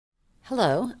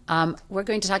Hello. We're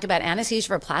going to talk about anesthesia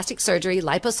for plastic surgery,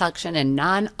 liposuction, and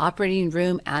non-operating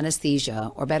room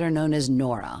anesthesia, or better known as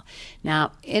NORA.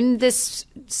 Now, in this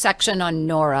section on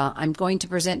NORA, I'm going to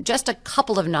present just a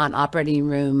couple of non-operating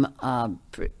room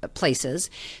places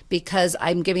because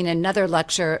I'm giving another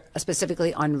lecture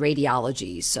specifically on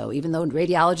radiology. So even though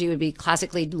radiology would be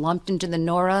classically lumped into the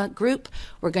NORA group,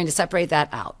 we're going to separate that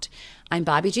out. I'm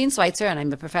Bobby Jean Schweitzer, and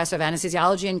I'm a professor of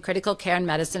anesthesiology and critical care and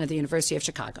medicine at the University of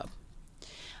Chicago.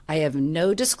 I have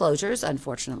no disclosures,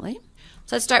 unfortunately.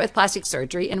 So let's start with plastic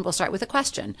surgery, and we'll start with a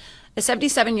question. A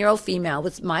 77-year-old female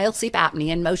with mild sleep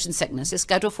apnea and motion sickness is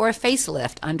scheduled for a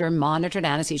facelift under monitored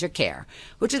anesthesia care.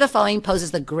 Which of the following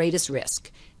poses the greatest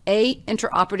risk? A,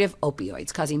 intraoperative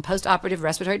opioids causing postoperative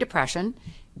respiratory depression.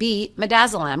 B,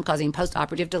 midazolam causing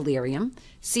postoperative delirium.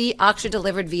 C, oxygen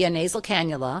delivered via nasal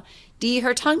cannula. D,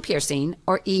 her tongue piercing.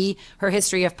 Or E, her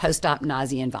history of post-op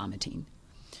nausea and vomiting.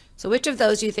 So which of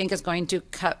those do you think is going to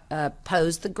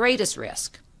pose the greatest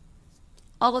risk?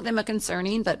 All of them are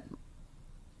concerning, but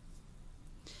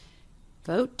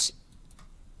vote.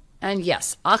 And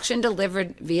yes, oxygen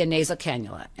delivered via nasal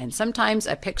cannula. And sometimes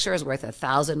a picture is worth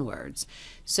 1,000 words.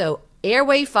 So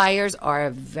airway fires are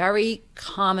a very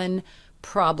common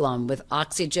problem with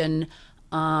oxygen.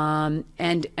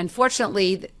 And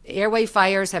unfortunately, airway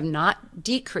fires have not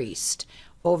decreased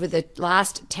over the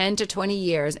last 10 to 20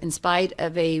 years, in spite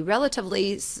of a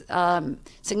relatively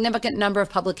significant number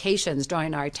of publications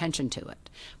drawing our attention to it.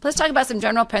 But let's talk about some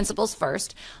general principles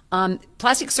first.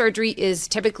 Plastic surgery is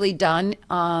typically done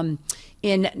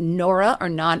in NORA, or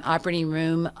non-operating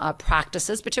room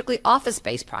practices, particularly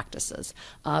office-based practices,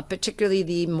 particularly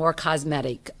the more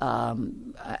cosmetic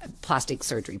plastic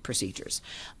surgery procedures.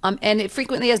 And it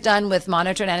frequently is done with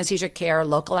monitored anesthesia care,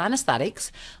 local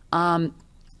anesthetics,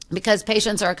 because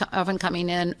patients are often coming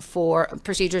in for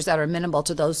procedures that are minimal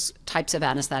to those types of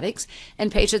anesthetics,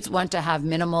 and patients want to have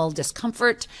minimal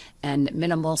discomfort and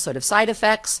minimal sort of side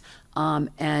effects,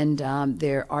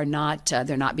 they're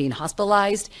not being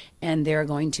hospitalized, and they're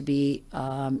going to be,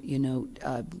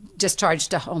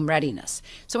 discharged to home readiness.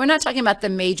 So we're not talking about the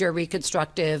major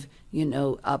reconstructive,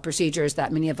 procedures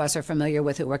that many of us are familiar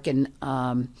with who work in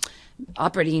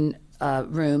operating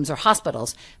rooms or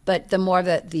hospitals, but the more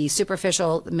the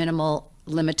superficial, minimal,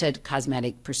 limited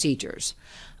cosmetic procedures.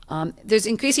 There's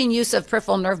increasing use of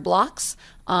peripheral nerve blocks.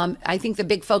 I think the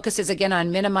big focus is again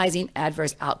on minimizing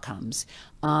adverse outcomes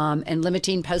and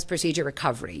limiting post-procedure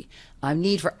recovery.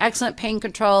 Need for excellent pain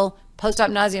control,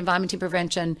 post-op nausea and vomiting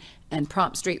prevention, and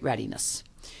prompt street readiness.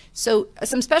 So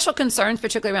some special concerns,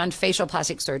 particularly around facial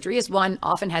plastic surgery, is one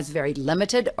often has very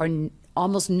limited or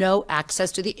almost no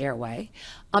access to the airway.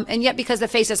 And yet, because the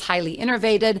face is highly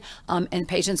innervated and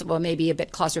patients may be a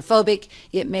bit claustrophobic,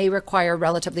 it may require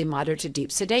relatively moderate to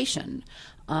deep sedation.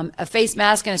 A face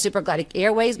mask and a supraglottic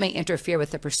airways may interfere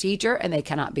with the procedure, and they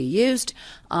cannot be used.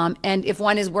 And if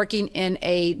one is working in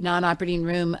a non-operating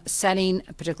room setting,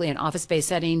 particularly an office-based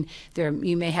setting,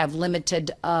 you may have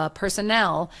limited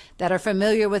personnel that are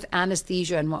familiar with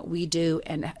anesthesia and what we do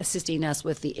and assisting us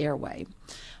with the airway.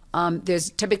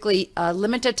 There's typically a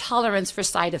limited tolerance for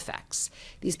side effects.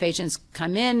 These patients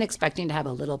come in expecting to have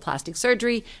a little plastic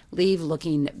surgery, leave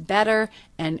looking better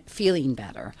and feeling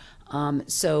better.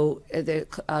 So the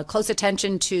close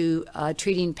attention to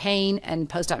treating pain and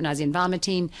post-op nausea and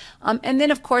vomiting. And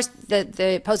then, of course,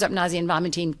 the post-op nausea and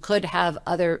vomiting could have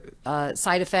other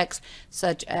side effects,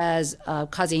 such as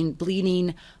causing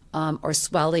bleeding, or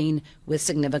swelling with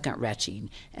significant retching.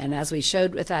 And as we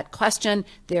showed with that question,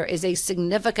 there is a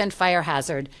significant fire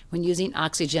hazard when using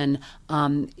oxygen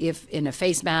if in a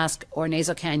face mask or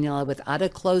nasal cannula without a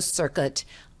closed circuit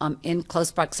in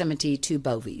close proximity to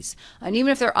bovies. And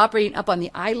even if they're operating up on the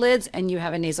eyelids and you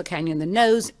have a nasal cannula in the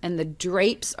nose and the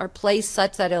drapes are placed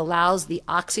such that it allows the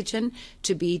oxygen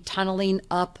to be tunneling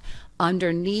up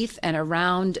underneath and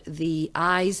around the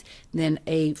eyes, then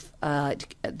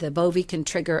the bovie can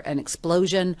trigger an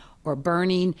explosion or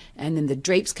burning, and then the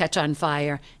drapes catch on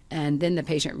fire, and then the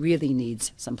patient really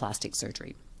needs some plastic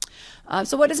surgery.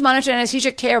 So what is monitored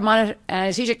anesthesia care? Monitored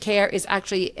anesthesia care is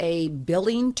actually a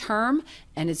billing term,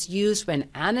 and it's used when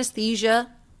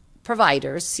anesthesia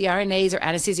providers, CRNAs or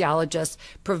anesthesiologists,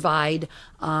 provide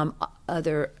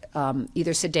either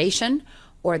sedation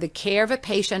or the care of a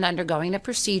patient undergoing a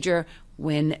procedure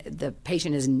when the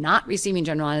patient is not receiving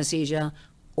general anesthesia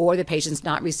or the patient's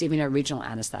not receiving a regional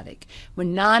anesthetic.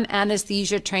 When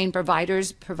non-anesthesia trained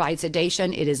providers provide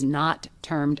sedation, it is not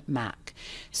termed MAC.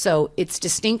 So it's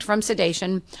distinct from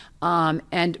sedation.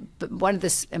 And one of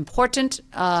the important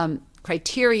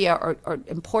criteria or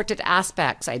important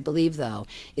aspects, I believe, though,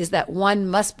 is that one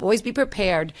must always be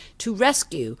prepared to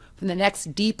rescue from the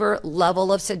next deeper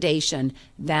level of sedation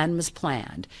than was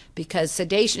planned, because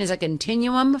sedation is a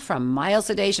continuum from mild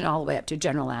sedation all the way up to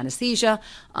general anesthesia,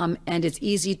 and it's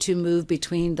easy to move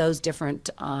between those different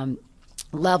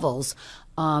levels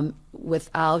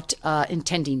without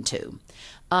intending to.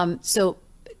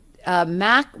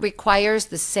 MAC requires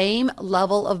the same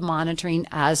level of monitoring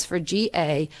as for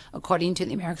GA, according to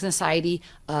the American Society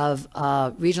of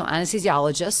Regional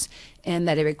Anesthesiologists, in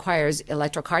that it requires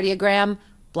electrocardiogram,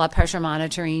 blood pressure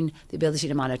monitoring, the ability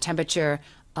to monitor temperature,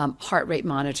 heart rate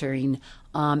monitoring,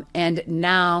 and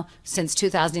now, since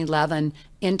 2011,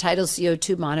 end-tidal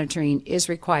CO2 monitoring is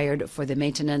required for the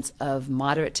maintenance of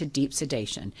moderate to deep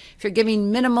sedation. If you're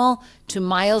giving minimal to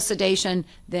mild sedation,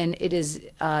 then it is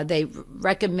they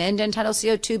recommend end-tidal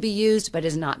CO2 be used, but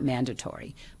is not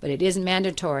mandatory. But it is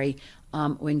mandatory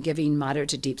when giving moderate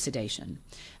to deep sedation.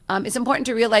 It's important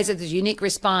to realize that there's a unique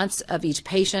response of each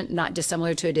patient, not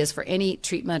dissimilar to it is for any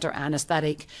treatment or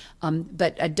anesthetic,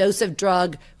 but a dose of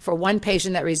drug for one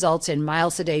patient that results in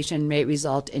mild sedation may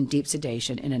result in deep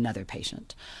sedation in another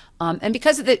patient. And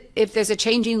because of if there's a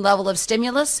changing level of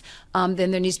stimulus,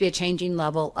 then there needs to be a changing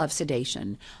level of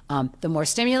sedation. The more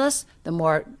stimulus, the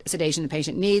more sedation the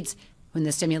patient needs. When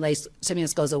the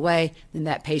stimulus goes away, then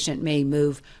that patient may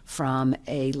move from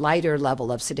a lighter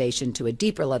level of sedation to a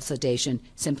deeper level of sedation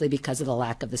simply because of the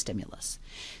lack of the stimulus.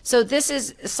 So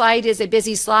this slide is a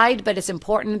busy slide, but it's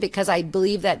important because I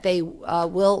believe that they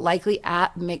will likely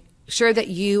make sure that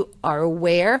you are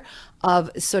aware of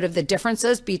sort of the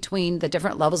differences between the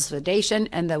different levels of sedation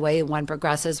and the way one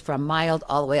progresses from mild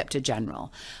all the way up to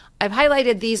general. I've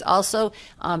highlighted these also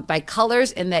by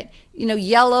colors, in that,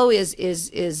 yellow is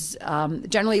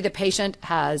generally the patient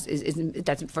has,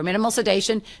 that's for minimal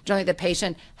sedation. Generally the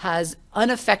patient has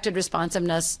unaffected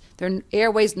responsiveness, their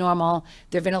airway's normal,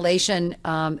 their ventilation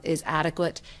is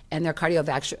adequate, and their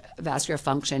cardiovascular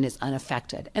function is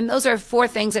unaffected. And those are four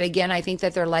things that, again, I think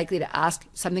that they're likely to ask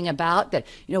something about, that,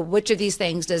 which of these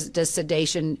things does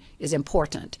sedation is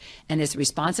important? And is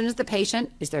responsiveness of the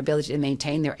patient, is their ability to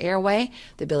maintain their airway,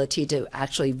 the ability to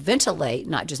actually ventilate,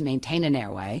 not just maintain an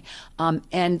airway,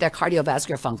 and their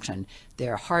cardiovascular function,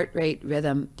 their heart rate,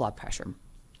 rhythm, blood pressure.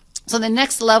 So the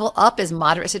next level up is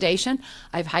moderate sedation.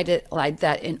 I've highlighted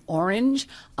that in orange.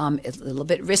 It's a little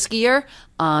bit riskier.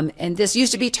 And this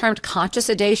used to be termed conscious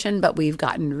sedation, but we've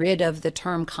gotten rid of the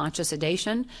term conscious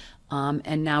sedation.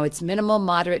 And now it's minimal,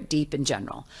 moderate, deep, and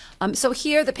general. So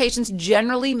here the patients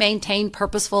generally maintain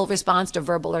purposeful response to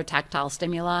verbal or tactile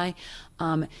stimuli.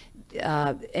 And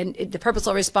the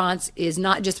purposeful response is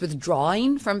not just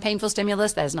withdrawing from painful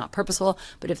stimulus, that is not purposeful,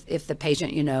 but if the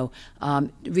patient,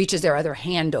 reaches their other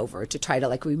hand over to try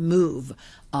to remove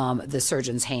the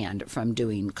surgeon's hand from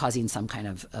causing some kind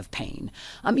of pain.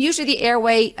 Usually the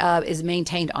airway is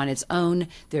maintained on its own.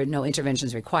 There are no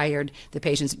interventions required. The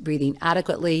patient's breathing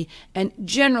adequately, and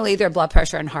generally their blood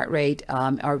pressure and heart rate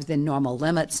are within normal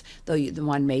limits, though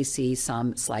one may see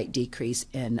some slight decrease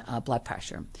in blood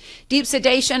pressure. Deep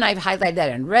sedation, I've highlighted that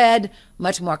in red,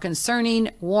 much more concerning,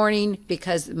 warning,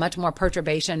 because much more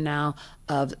perturbation now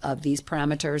of these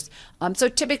parameters. So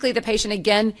typically the patient,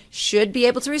 again, should be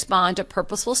able to respond to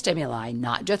purposeful stimuli,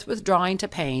 not just withdrawing to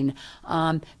pain,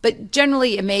 but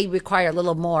generally it may require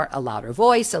a louder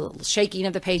voice, a little shaking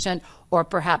of the patient, or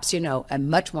perhaps, a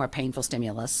much more painful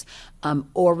stimulus,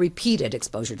 or repeated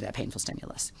exposure to that painful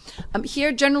stimulus.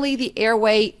 Here, generally, the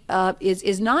airway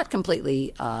is not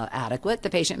completely adequate. The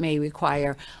patient may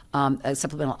require a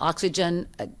supplemental oxygen,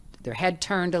 their head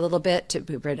turned a little bit to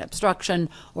prevent obstruction,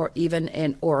 or even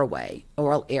an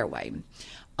oral airway.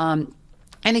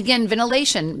 And again,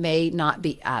 ventilation may not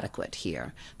be adequate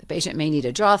here. The patient may need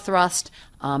a jaw thrust.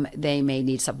 They may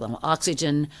need supplemental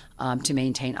oxygen to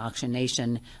maintain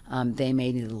oxygenation. They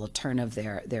may need a little turn of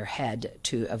their head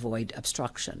to avoid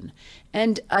obstruction.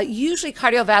 And usually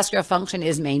cardiovascular function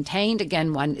is maintained.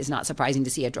 Again, one is not surprising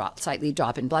to see a slightly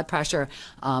drop in blood pressure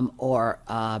or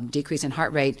decrease in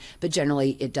heart rate, but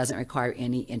generally it doesn't require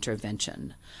any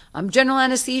intervention. General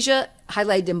anesthesia,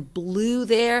 highlighted in blue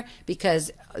there,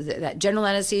 because that general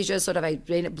anesthesia, sort of I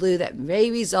made it blue, that may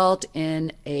result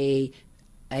in a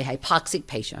hypoxic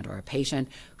patient, or a patient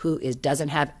who doesn't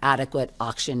have adequate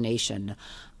oxygenation.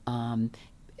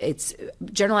 It's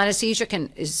general anesthesia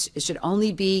should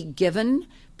only be given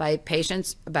by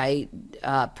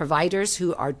providers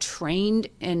who are trained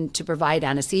to provide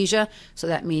anesthesia. So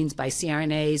that means by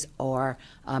CRNAs or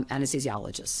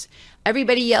anesthesiologists.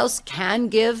 Everybody else can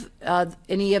give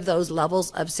any of those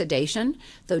levels of sedation,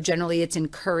 though generally it's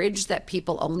encouraged that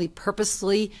people only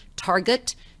purposely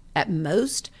target At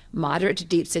most, moderate to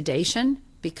deep sedation,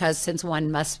 because since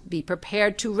one must be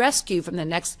prepared to rescue from the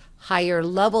next higher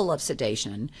level of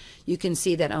sedation, you can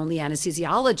see that only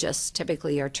anesthesiologists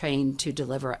typically are trained to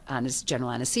deliver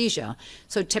general anesthesia.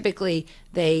 So typically,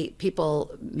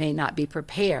 people may not be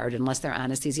prepared, unless they're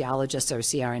anesthesiologists or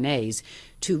CRNAs,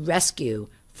 to rescue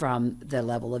from the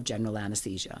level of general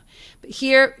anesthesia. But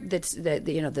here,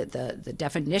 the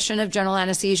definition of general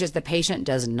anesthesia is the patient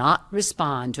does not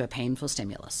respond to a painful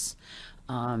stimulus.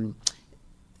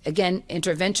 Again,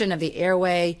 intervention of the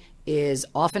airway is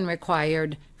often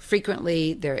required.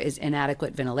 Frequently, there is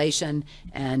inadequate ventilation,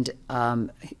 and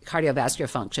cardiovascular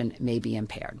function may be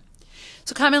impaired.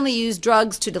 So commonly used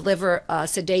drugs to deliver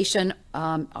sedation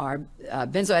are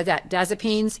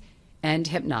benzodiazepines and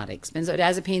hypnotics.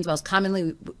 Benzodiazepines, most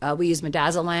commonly we use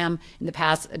midazolam. In the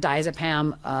past,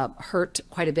 diazepam hurt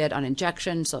quite a bit on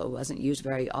injection, so it wasn't used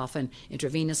very often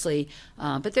intravenously.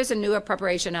 But there's a newer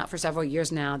preparation out for several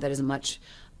years now that is much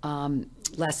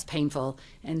less painful,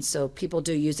 and so people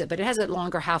do use it. But it has a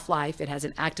longer half-life. It has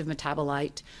an active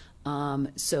metabolite,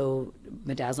 so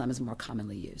midazolam is more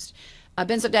commonly used.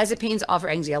 Benzodiazepines offer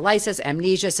anxiolysis,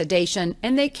 amnesia, sedation,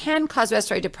 and they can cause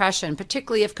respiratory depression,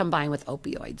 particularly if combined with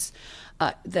opioids.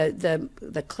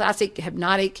 The classic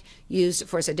hypnotic used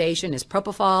for sedation is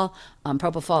propofol.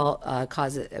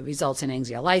 Propofol results in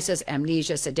anxiolysis,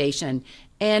 amnesia, sedation,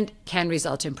 and can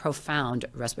result in profound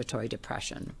respiratory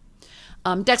depression.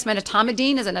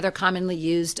 Dexmedetomidine is another commonly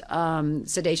used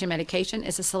sedation medication.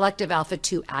 It's a selective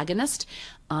alpha-2 agonist.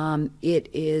 It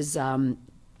is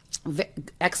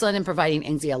excellent in providing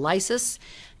anxiolysis,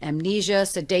 amnesia,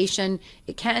 sedation.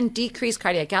 It can decrease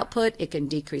cardiac output. It can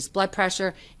decrease blood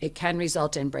pressure. It can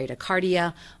result in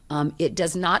bradycardia. It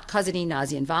does not cause any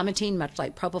nausea and vomiting, much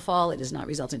like propofol. It does not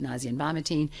result in nausea and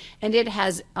vomiting. And it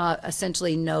has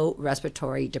essentially no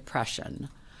respiratory depression.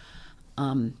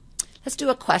 Let's do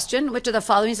a question. Which of the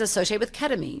following is associated with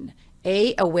ketamine?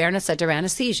 A, awareness under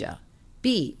anesthesia.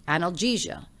 B,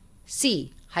 analgesia.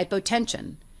 C,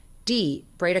 hypotension. D,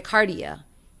 bradycardia.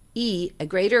 E, a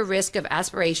greater risk of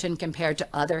aspiration compared to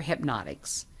other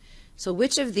hypnotics. So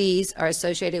which of these are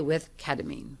associated with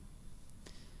ketamine?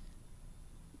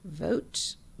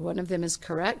 Vote. One of them is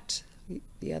correct.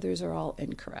 The others are all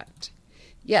incorrect.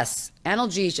 Yes,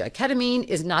 analgesia. Ketamine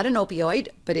is not an opioid,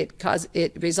 but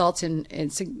it results in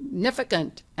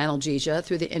significant analgesia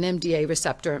through the NMDA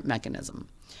receptor mechanism.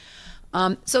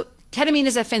 So ketamine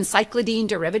is a phencyclidine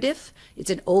derivative. It's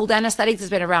an old anesthetic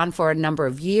that's been around for a number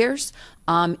of years.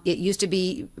 It used to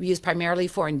be used primarily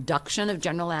for induction of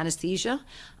general anesthesia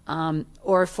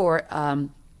or for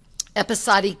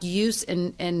episodic use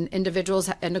in individuals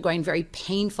undergoing very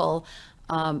painful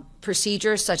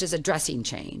procedures, such as a dressing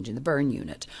change in the burn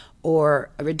unit or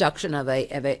a reduction of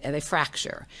a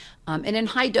fracture. And in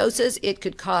high doses, it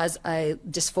could cause a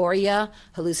dysphoria,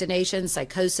 hallucinations,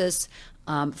 psychosis,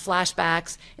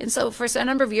 flashbacks. And so for a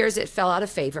number of years, it fell out of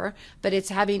favor, but it's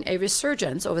having a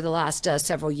resurgence over the last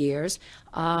several years,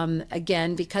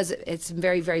 again, because it's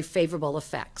very, very favorable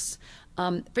effects,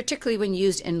 particularly when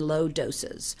used in low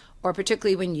doses, or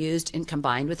particularly when used and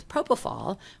combined with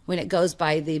propofol, when it goes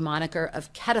by the moniker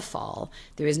of ketofol.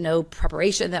 There is no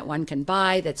preparation that one can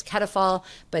buy that's ketofol,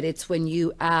 but it's when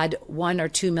you add 1 or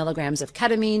 2 milligrams of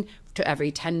ketamine to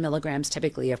every 10 milligrams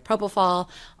typically of propofol,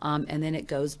 and then it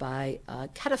goes by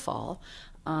ketofol.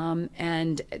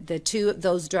 And the two of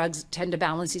those drugs tend to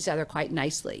balance each other quite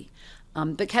nicely.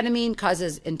 But ketamine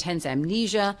causes intense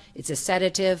amnesia. It's a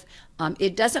sedative.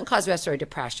 It doesn't cause respiratory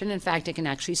depression. In fact, it can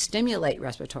actually stimulate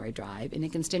respiratory drive, and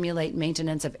it can stimulate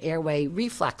maintenance of airway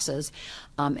reflexes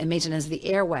and maintenance of the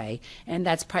airway. And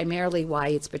that's primarily why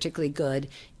it's particularly good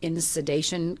in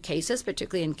sedation cases,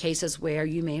 particularly in cases where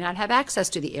you may not have access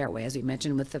to the airway, as we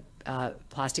mentioned with the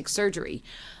plastic surgery.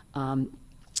 And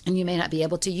you may not be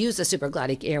able to use a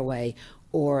supraglottic airway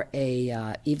or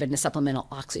even a supplemental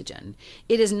oxygen.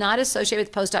 It is not associated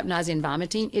with post-op nausea and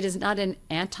vomiting. It is not an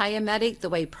antiemetic the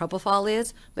way propofol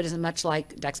is, but is much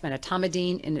like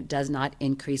dexmedetomidine, and it does not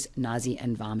increase nausea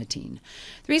and vomiting.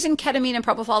 The reason ketamine and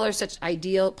propofol are such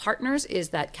ideal partners is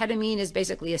that ketamine is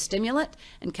basically a stimulant,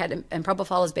 and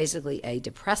propofol is basically a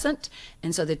depressant,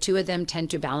 and so the two of them tend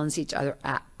to balance each other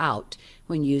out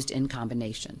when used in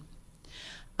combination.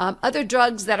 Other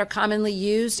drugs that are commonly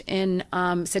used in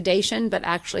sedation but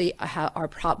actually are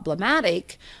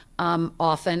problematic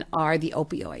often are the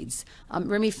opioids.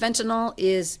 Remifentanil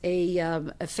is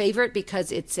a favorite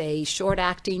because it's a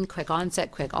short-acting, quick onset,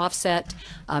 quick offset,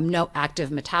 no active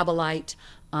metabolite.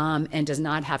 and does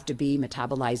not have to be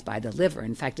metabolized by the liver.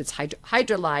 In fact, it's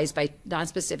hydrolyzed by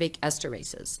nonspecific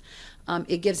esterases.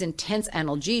 It gives intense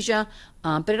analgesia,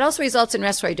 but it also results in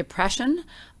respiratory depression,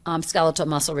 skeletal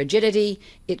muscle rigidity.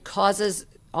 It causes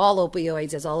all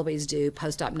opioids, as always do,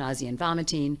 post-op nausea and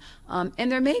vomiting. And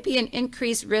there may be an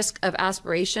increased risk of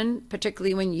aspiration,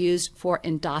 particularly when used for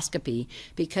endoscopy,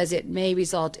 because it may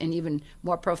result in even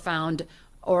more profound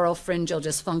oral pharyngeal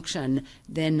dysfunction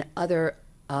than other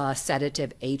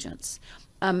sedative agents.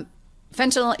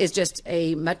 Fentanyl is just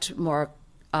a much more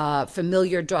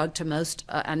familiar drug to most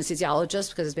anesthesiologists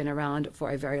because it's been around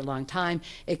for a very long time.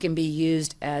 It can be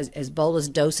used as bolus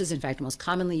doses, in fact, most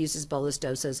commonly used as bolus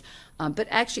doses, but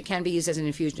actually can be used as an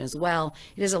infusion as well.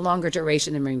 It has a longer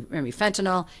duration than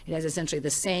remifentanil. It has essentially the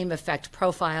same effect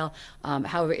profile.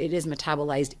 However, it is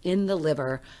metabolized in the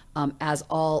liver as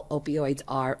all opioids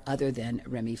are other than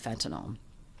remifentanil.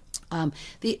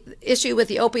 The issue with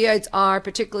the opioids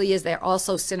particularly is they're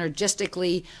also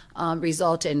synergistically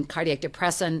result in cardiac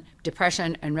depression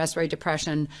and respiratory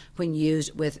depression when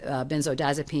used with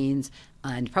benzodiazepines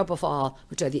and propofol,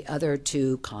 which are the other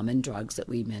two common drugs that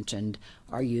we mentioned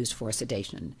are used for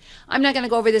sedation. I'm not going to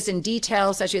go over this in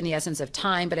detail, especially in the essence of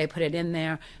time, but I put it in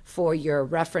there for your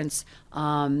reference.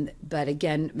 But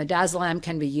again, midazolam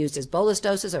can be used as bolus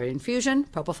doses or infusion.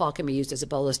 Propofol can be used as a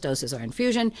bolus doses or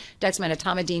infusion.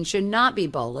 Dexmedetomidine should not be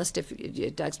bolused. If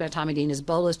dexmedetomidine is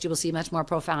bolused, you will see much more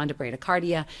profound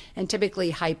bradycardia and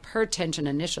typically hypertension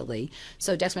initially.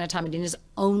 So dexmedetomidine is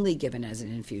only given as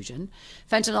an infusion.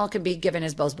 Fentanyl can be given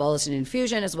as both bolus and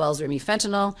infusion, as well as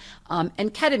remifentanil.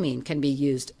 And ketamine can be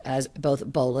used as both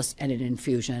bolus and an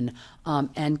infusion,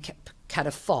 and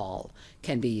catafol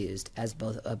can be used as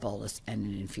both a bolus and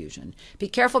an infusion. Be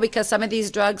careful because some of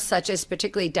these drugs, such as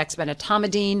particularly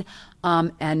dexmedetomidine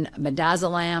and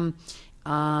midazolam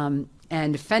and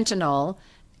fentanyl,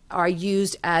 are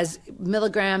used as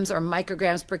milligrams or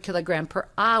micrograms per kilogram per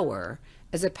hour,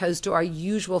 as opposed to our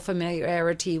usual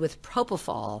familiarity with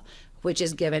propofol, which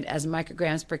is given as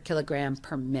micrograms per kilogram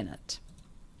per minute.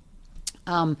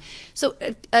 So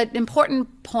an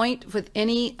important point with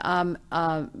any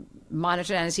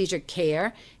monitored anesthesia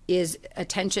care is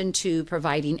attention to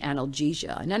providing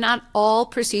analgesia. Now, not all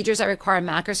procedures that require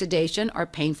macro sedation are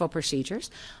painful procedures.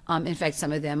 In fact,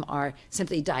 some of them are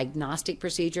simply diagnostic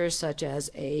procedures, such as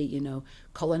a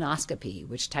colonoscopy,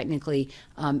 which technically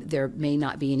there may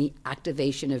not be any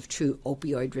activation of true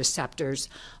opioid receptors.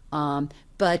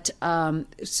 But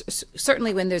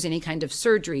certainly when there's any kind of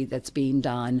surgery that's being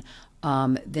done,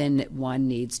 then one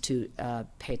needs to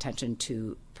pay attention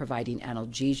to providing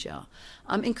analgesia.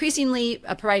 Increasingly,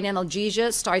 providing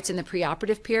analgesia starts in the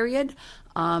preoperative period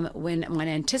when one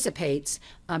anticipates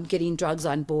getting drugs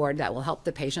on board that will help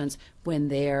the patients when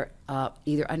they're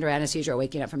either under anesthesia or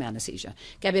waking up from anesthesia.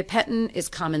 Gabapentin is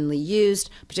commonly used,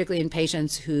 particularly in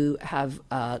patients who have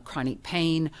chronic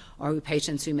pain or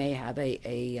patients who may have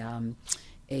a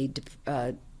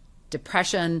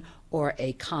depression or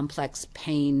a complex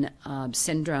pain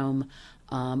syndrome,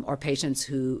 or patients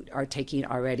who are taking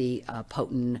already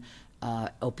potent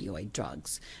opioid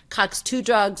drugs. COX-2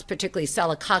 drugs, particularly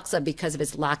celecoxib, because of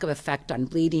its lack of effect on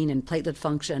bleeding and platelet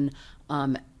function,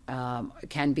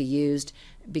 can be used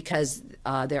because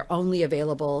they're only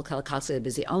available. Celecoxib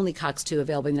is the only COX-2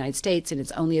 available in the United States, and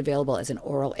it's only available as an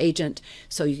oral agent,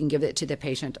 so you can give it to the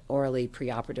patient orally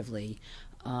preoperatively,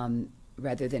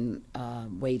 rather than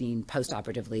waiting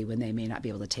postoperatively when they may not be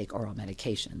able to take oral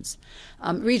medications.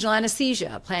 Regional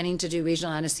anesthesia, planning to do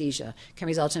regional anesthesia, can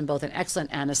result in both an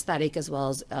excellent anesthetic as well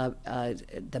as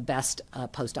the best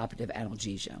postoperative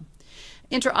analgesia.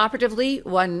 Intraoperatively,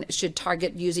 one should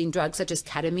target using drugs such as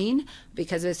ketamine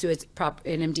because of its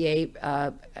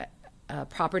NMDA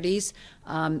properties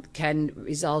can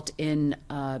result in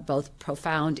both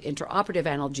profound intraoperative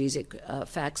analgesic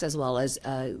effects as well as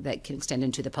that can extend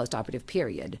into the postoperative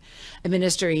period.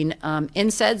 Administering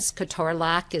NSAIDs,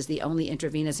 ketorolac is the only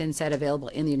intravenous NSAID available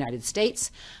in the United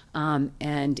States,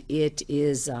 and it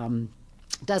is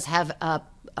does have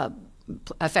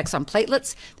effects on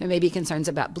platelets. There may be concerns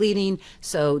about bleeding,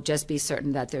 so just be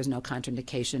certain that there's no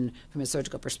contraindication from a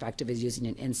surgical perspective as using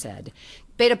an NSAID.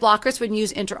 Beta blockers, when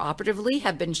used intraoperatively,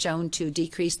 have been shown to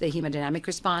decrease the hemodynamic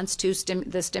response to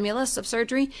the stimulus of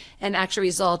surgery and actually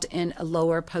result in a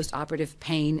lower postoperative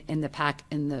pain in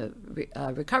the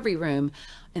recovery room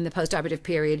in the postoperative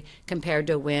period compared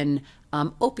to when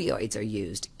opioids are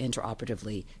used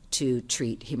intraoperatively to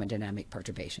treat hemodynamic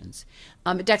perturbations.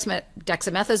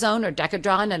 Dexamethasone or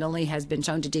Decadron not only has been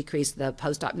shown to decrease the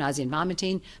post-op nausea and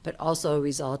vomiting, but also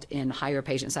result in higher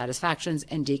patient satisfactions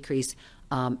and decrease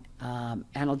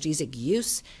analgesic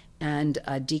use and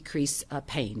decrease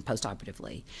pain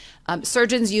postoperatively.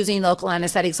 Surgeons using local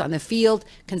anesthetics on the field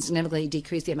can significantly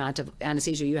decrease the amount of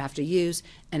anesthesia you have to use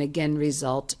and again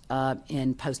result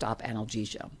in post-op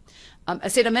analgesia.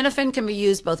 Acetaminophen can be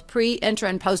used both pre, intra,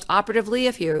 and post-operatively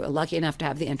if you're lucky enough to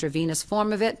have the intravenous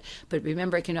form of it. But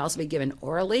remember, it can also be given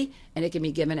orally, and it can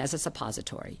be given as a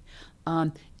suppository.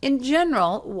 In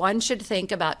general, one should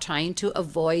think about trying to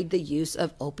avoid the use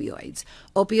of opioids.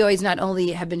 Opioids not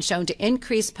only have been shown to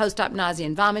increase post-op nausea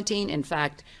and vomiting. In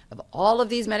fact, of all of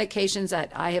these medications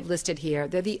that I have listed here,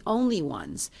 they're the only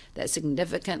ones that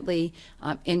significantly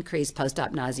increase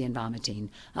post-op nausea and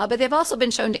vomiting. But they've also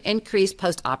been shown to increase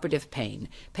post-operative pain.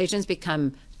 Patients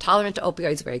become tolerant to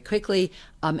opioids very quickly,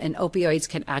 and opioids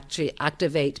can actually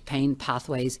activate pain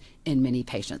pathways in many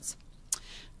patients.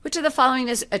 Which of the following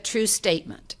is a true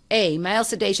statement? A, mild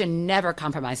sedation never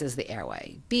compromises the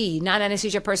airway. B,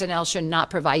 non-anesthesia personnel should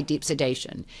not provide deep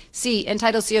sedation. C,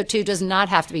 end-tidal CO2 does not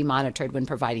have to be monitored when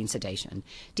providing sedation.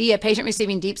 D, a patient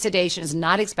receiving deep sedation is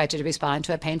not expected to respond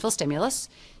to a painful stimulus.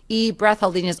 E, breath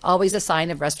holding is always a sign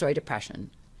of respiratory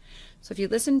depression. So if you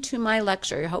listen to my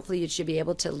lecture, hopefully you should be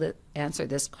able to answer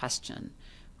this question.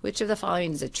 Which of the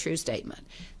following is a true statement?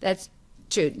 That's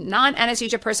true.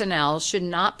 Non-anesthesia personnel should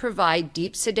not provide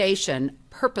deep sedation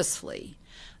purposefully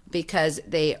because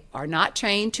they are not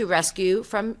trained to rescue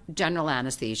from general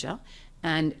anesthesia.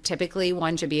 And typically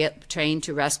one should be trained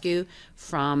to rescue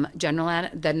from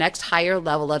the next higher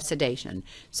level of sedation.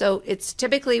 So it's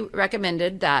typically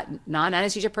recommended that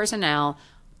non-anesthesia personnel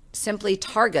simply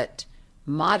target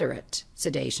moderate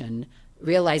sedation,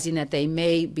 realizing that they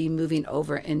may be moving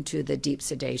over into the deep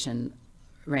sedation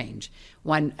range.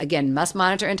 One, again, must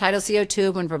monitor end-tidal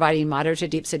CO2 when providing moderate to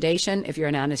deep sedation if you're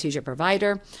an anesthesia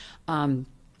provider. And,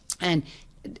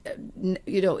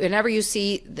 you know, whenever you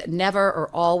see never or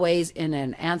always in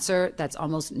an answer, that's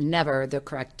almost never the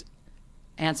correct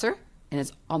answer. And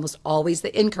it's almost always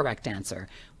the incorrect answer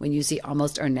when you see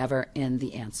almost or never in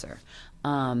the answer.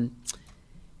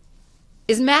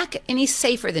 Is MAC any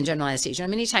safer than general anesthesia?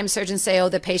 Many times surgeons say, oh,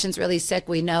 the patient's really sick,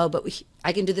 we know, but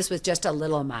I can do this with just a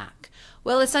little MAC.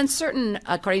 Well, it's uncertain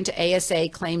according to ASA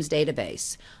claims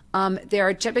database. There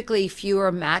are typically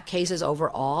fewer MAC cases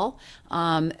overall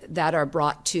that are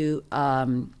brought to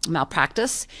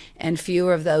malpractice and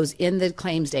fewer of those in the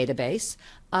claims database.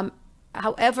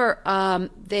 However,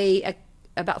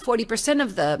 about 40%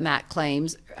 of the MAC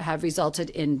claims have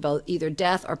resulted in both either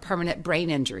death or permanent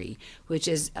brain injury, which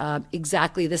is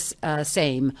exactly the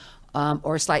same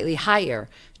or slightly higher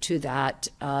to that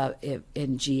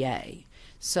in GA.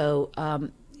 So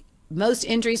most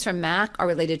injuries from MAC are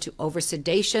related to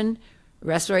oversedation,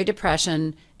 respiratory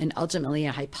depression, and ultimately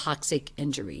a hypoxic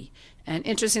injury. And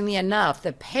interestingly enough,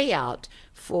 the payout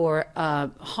for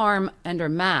harm under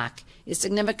MAC is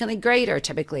significantly greater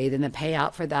typically than the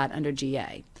payout for that under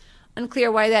GA.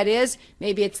 Unclear why that is.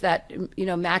 Maybe it's that, you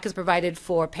know, MAC is provided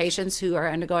for patients who are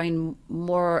undergoing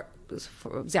more,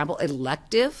 for example,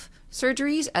 elective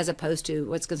surgeries as opposed to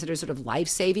what's considered sort of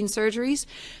life-saving surgeries.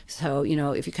 So, you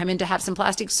know, if you come in to have some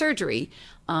plastic surgery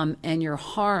and you're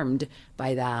harmed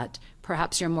by that,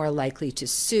 perhaps you're more likely to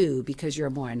sue because you're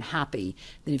more unhappy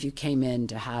than if you came in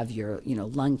to have your, you know,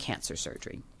 lung cancer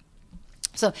surgery.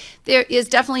 So there is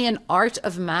definitely an art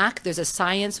of MAC. There's a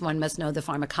science. One must know the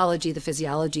pharmacology, the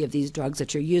physiology of these drugs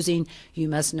that you're using. You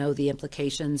must know the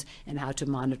implications and how to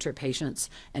monitor patients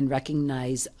and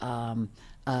recognize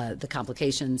the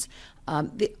complications.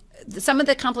 Some of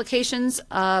the complications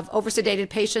of oversedated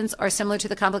patients are similar to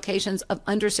the complications of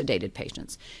undersedated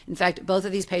patients. In fact, both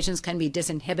of these patients can be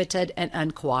disinhibited and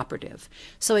uncooperative.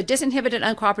 So a disinhibited,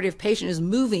 uncooperative patient is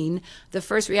moving. The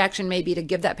first reaction may be to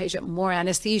give that patient more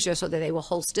anesthesia so that they will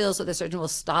hold still so the surgeon will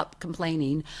stop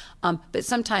complaining. But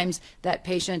sometimes that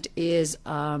patient is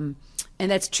and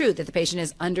that's true that the patient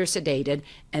is undersedated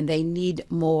and they need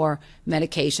more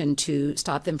medication to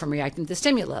stop them from reacting to the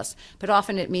stimulus. But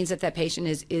often it means that that patient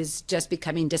is just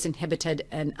becoming disinhibited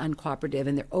and uncooperative,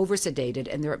 and they're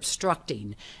oversedated and they're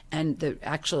obstructing. And the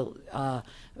actual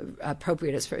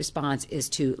appropriate response is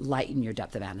to lighten your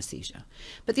depth of anesthesia.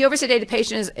 But the oversedated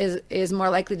patient is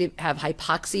more likely to have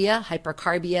hypoxia,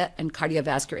 hypercarbia, and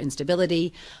cardiovascular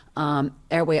instability,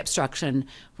 airway obstruction,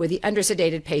 where the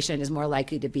undersedated patient is more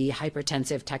likely to be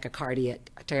hypertensive,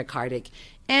 tachycardic,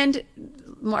 and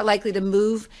more likely to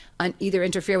move and either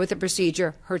interfere with the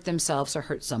procedure, hurt themselves, or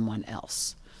hurt someone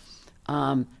else.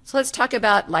 So let's talk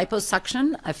about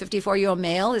liposuction. A 54-year-old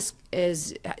male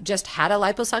is just had a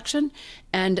liposuction,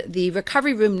 and the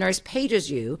recovery room nurse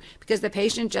pages you because the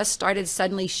patient just started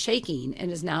suddenly shaking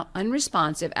and is now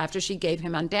unresponsive after she gave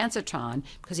him ondansetron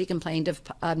because he complained of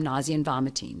nausea and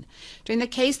vomiting. During the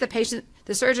case,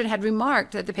 the surgeon had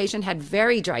remarked that the patient had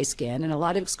very dry skin and a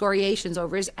lot of excoriations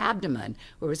over his abdomen,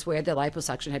 where the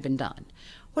liposuction had been done.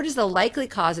 What is the likely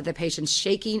cause of the patient's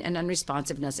shaking and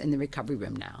unresponsiveness in the recovery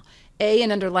room now? A,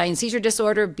 an underlying seizure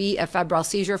disorder, B, a febrile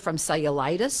seizure from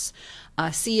cellulitis,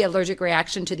 C, allergic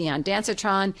reaction to the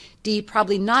ondansetron, D,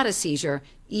 probably not a seizure,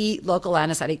 E, local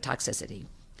anesthetic toxicity.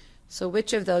 So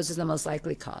which of those is the most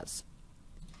likely cause?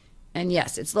 And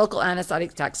yes, it's local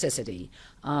anesthetic toxicity.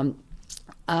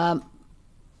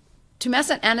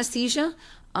 Tumescent anesthesia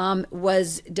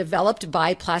was developed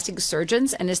by plastic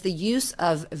surgeons and is the use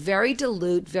of very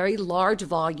dilute, very large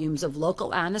volumes of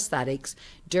local anesthetics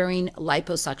during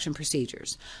liposuction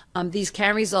procedures. These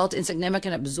can result in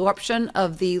significant absorption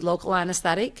of the local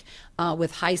anesthetic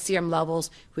with high serum levels,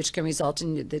 which can result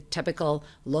in the typical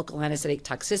local anesthetic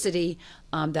toxicity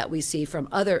that we see from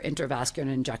other intravascular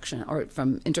injection or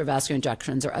from intravascular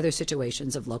injections or other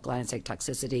situations of local anesthetic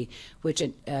toxicity, which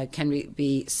can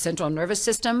be central nervous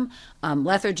system,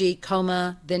 lethargy,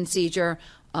 coma, then seizure,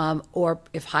 or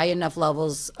if high enough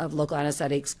levels of local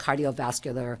anesthetics,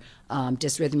 cardiovascular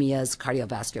dysrhythmias,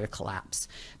 cardiovascular collapse.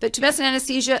 But tumescent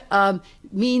anesthesia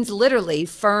means literally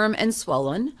firm and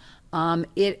swollen.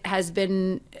 It has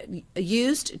been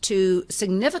used to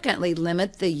significantly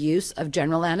limit the use of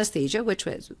general anesthesia, which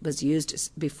was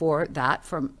used before that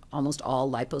for almost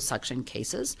all liposuction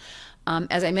cases.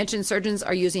 As I mentioned, surgeons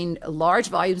are using large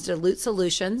volumes of dilute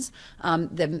solutions.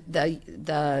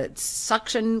 The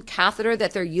suction catheter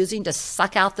that they're using to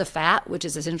suck out the fat, which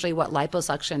is essentially what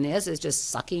liposuction is just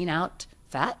sucking out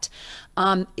fat,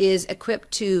 is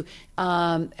equipped to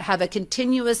have a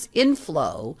continuous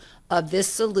inflow of this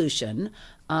solution.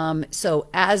 So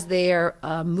as they're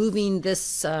moving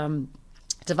this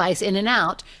device in and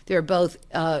out, they're both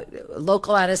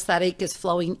local anesthetic is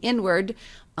flowing inward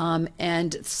and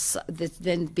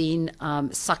then being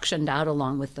suctioned out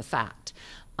along with the fat.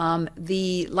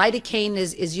 The lidocaine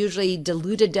is usually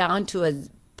diluted down to a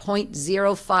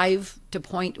 0.05 to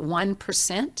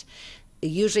 0.1%.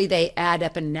 Usually they add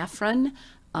epinephrine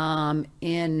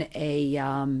in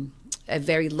a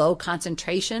very low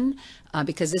concentration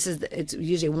because it's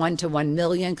usually 1 to 1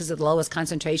 million because of the lowest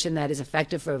concentration that is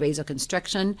effective for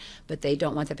vasoconstriction, but they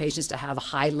don't want the patients to have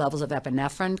high levels of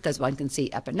epinephrine because one can see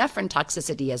epinephrine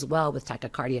toxicity as well with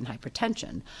tachycardia and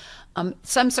hypertension.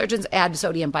 Some surgeons add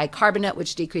sodium bicarbonate,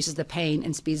 which decreases the pain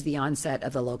and speeds the onset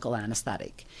of the local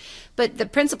anesthetic. But the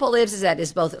principle is that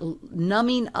it's both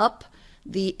numbing up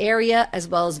the area as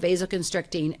well as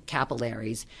vasoconstricting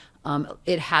capillaries.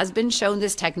 It has been shown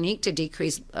this technique to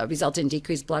result in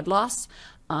decreased blood loss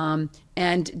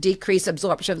and decreased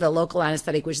absorption of the local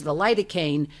anesthetic, which is the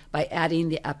lidocaine, by adding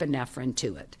the epinephrine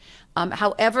to it.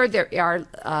 However,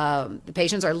 the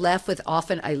patients are left with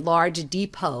often a large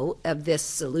depot of this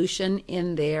solution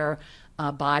in their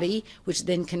body, which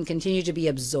then can continue to be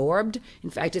absorbed.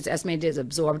 In fact, it's estimated is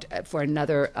absorbed for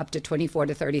another up to 24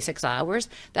 to 36 hours.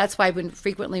 That's why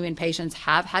frequently when patients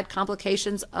have had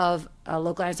complications of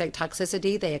local anesthetic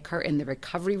toxicity, they occur in the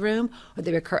recovery room or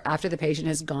they occur after the patient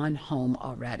has gone home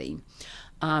already.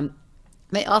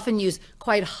 They often use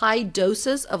quite high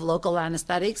doses of local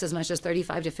anesthetics, as much as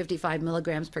 35 to 55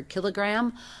 milligrams per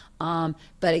kilogram.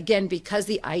 But again, because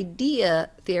the idea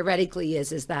theoretically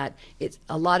is that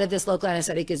a lot of this local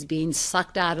anesthetic is being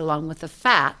sucked out along with the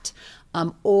fat,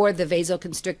 or the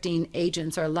vasoconstricting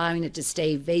agents are allowing it to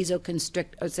stay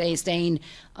staying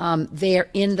there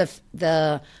in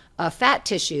the fat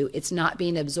tissue. It's not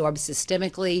being absorbed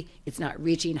systemically. It's not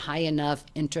reaching high enough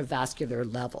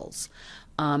intravascular levels.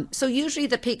 So usually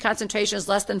the peak concentration is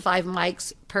less than 5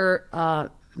 mics per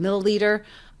milliliter,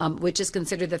 which is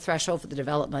considered the threshold for the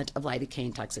development of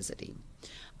lidocaine toxicity.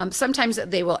 Sometimes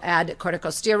they will add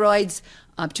corticosteroids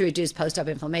to reduce post-op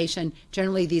inflammation.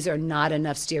 Generally, these are not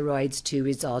enough steroids to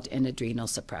result in adrenal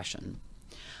suppression.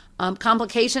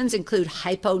 Complications include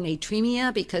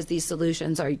hyponatremia because these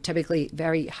solutions are typically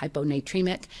very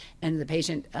hyponatremic, and the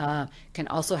patient can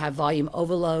also have volume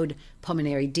overload,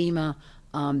 pulmonary edema.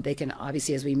 They can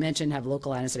obviously, as we mentioned, have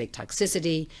local anesthetic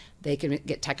toxicity. They can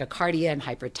get tachycardia and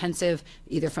hypertensive,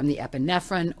 either from the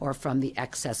epinephrine or from the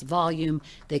excess volume.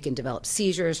 They can develop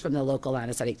seizures from the local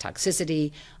anesthetic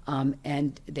toxicity,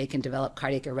 and they can develop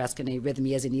cardiac arrest and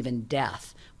arrhythmias and even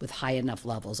death with high enough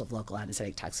levels of local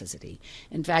anesthetic toxicity.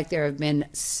 In fact, there have been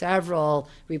several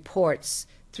reports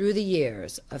through the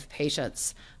years of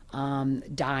patients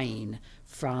dying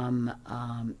from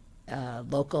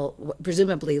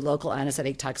presumably local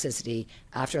anesthetic toxicity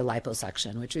after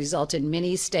liposuction, which result in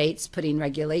many states putting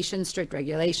strict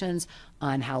regulations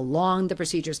on how long the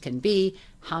procedures can be,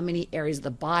 how many areas of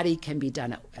the body can be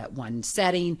done at one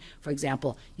setting. For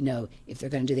example, if they're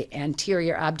going to do the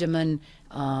anterior abdomen,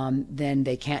 then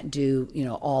they can't do,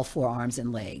 all forearms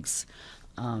and legs.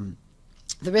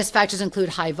 The risk factors include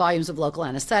high volumes of local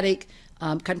anesthetic,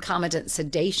 concomitant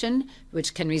sedation,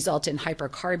 which can result in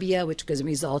hypercarbia, which can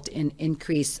result in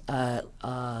increased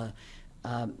arrhythmias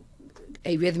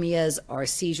or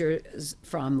seizures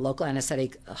from local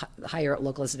anesthetic, higher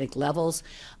local anesthetic levels.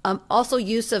 Also,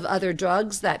 use of other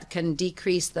drugs that can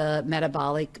decrease the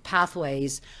metabolic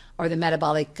pathways or the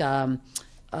metabolic pathways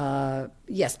for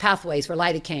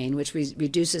lidocaine, which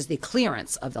reduces the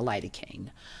clearance of the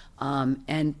lidocaine.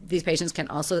 And these patients can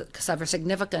also suffer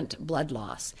significant blood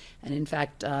loss. And in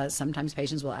fact, sometimes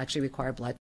patients will actually require blood